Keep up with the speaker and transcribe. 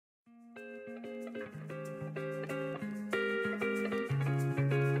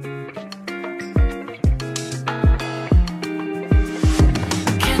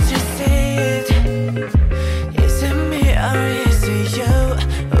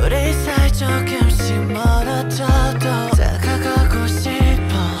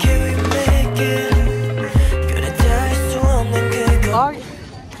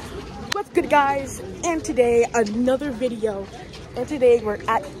guys, and today another video, and today we're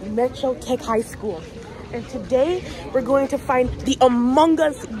at Metro Tech High School, and today we're going to find the Among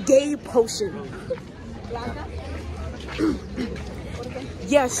Us gay potion.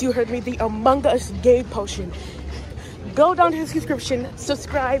 Yes, you heard me, the Among Us gay potion. Go down to the description,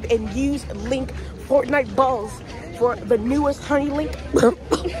 subscribe, and use link Fortnite balls for the newest honey link.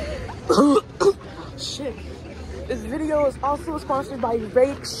 Shit. This video is also sponsored by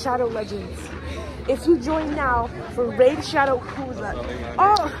Raid Shadow Legends. If you join now for Raid Shadow, who is that?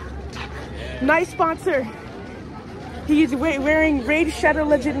 Oh, nice sponsor. He is wearing Raid Shadow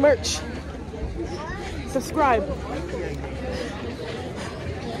Legend merch. Subscribe.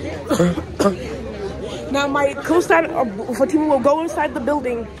 Now my co-star for team will go inside the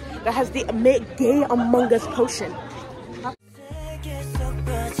building that has the gay Among Us potion.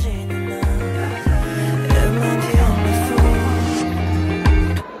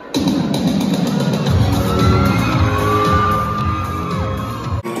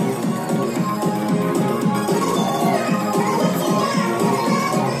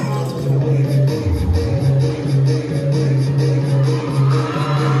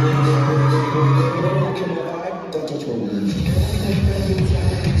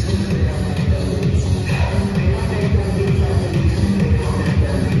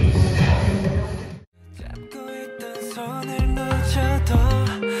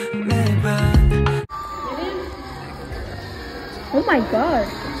 Oh my god.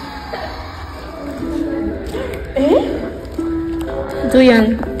 Eh?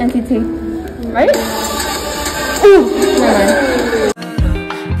 Doyoung, NCT. Right? Ooh! Never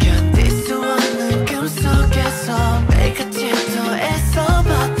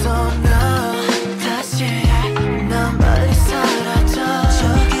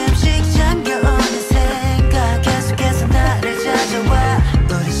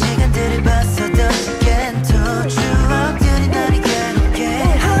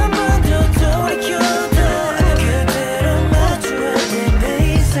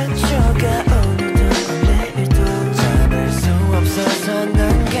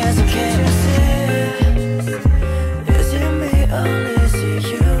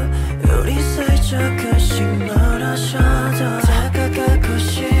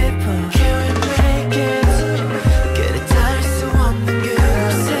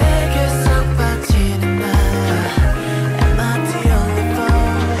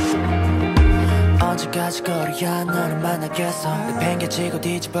거리야 너를 만나겠어 팽개치고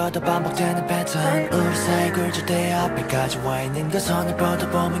뒤집어도 반복되는 패턴 우리 사이 굴절대 앞에까지 와있는 그 선을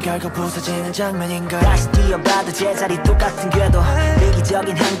뻗어보면 결국 부서지는 장면인걸 다시 뛰어봐도 제자리 똑같은 궤도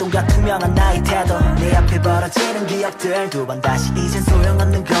이기적인 행동과 투명한 나의 태도 내 앞에 벌어지는 기억들 두 번 다시 이젠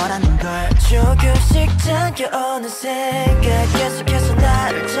소용없는 거라는 걸 조금씩 잠겨오는 생각 계속해서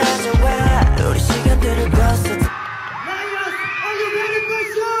나를 찾아와 우리 시간들을 벗어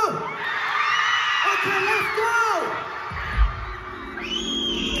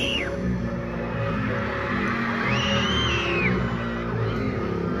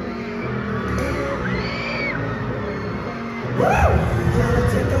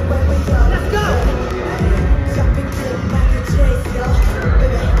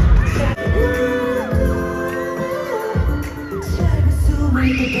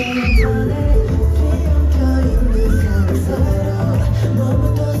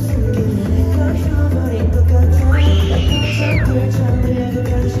너무도 숨기는 걸 흉어버린 것 같아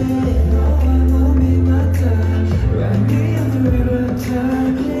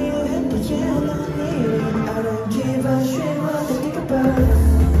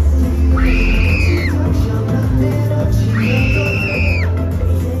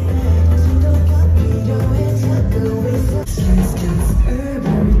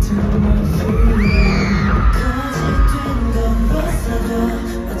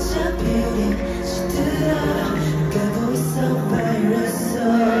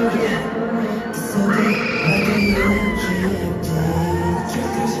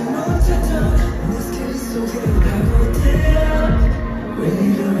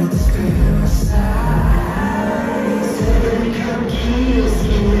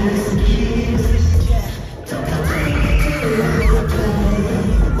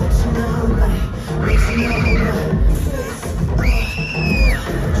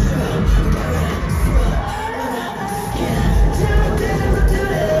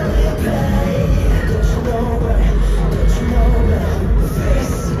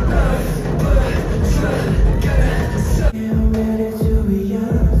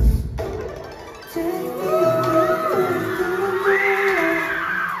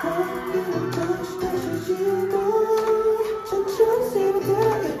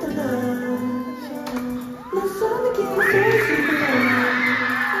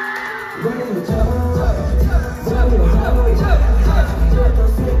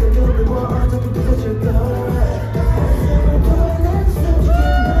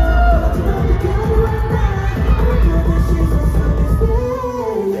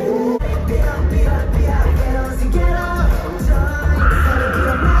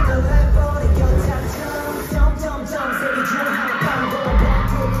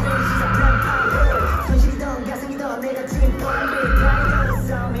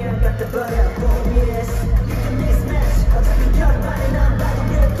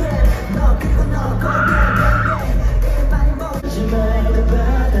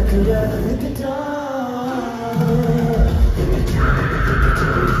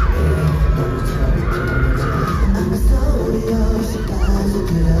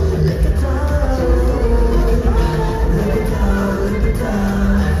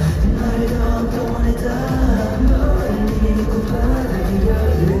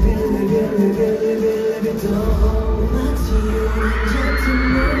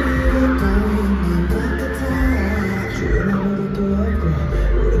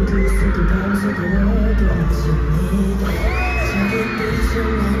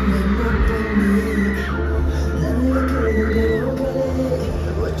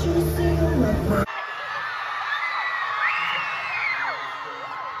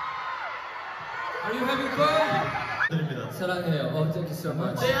so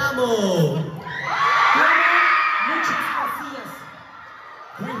much. Te amo. Muchas gracias.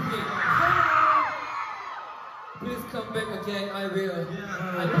 Please come back again. I will.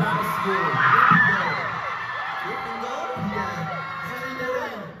 I promise you.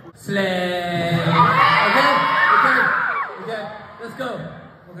 Slay. Okay. Let's go.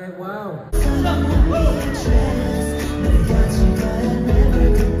 Okay. Wow.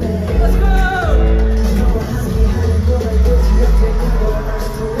 Let's go.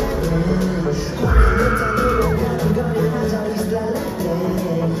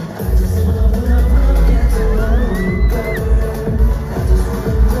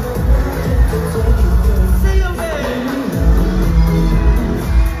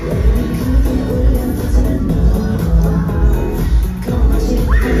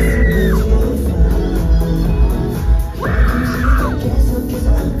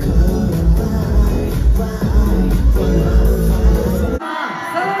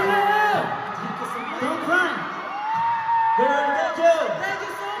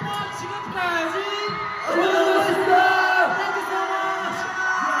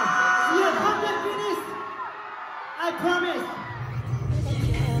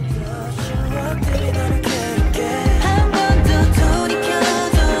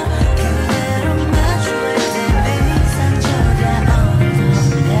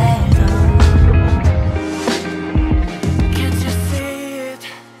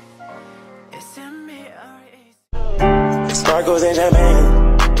 Sparkles and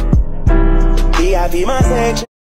champagne. VIP my section.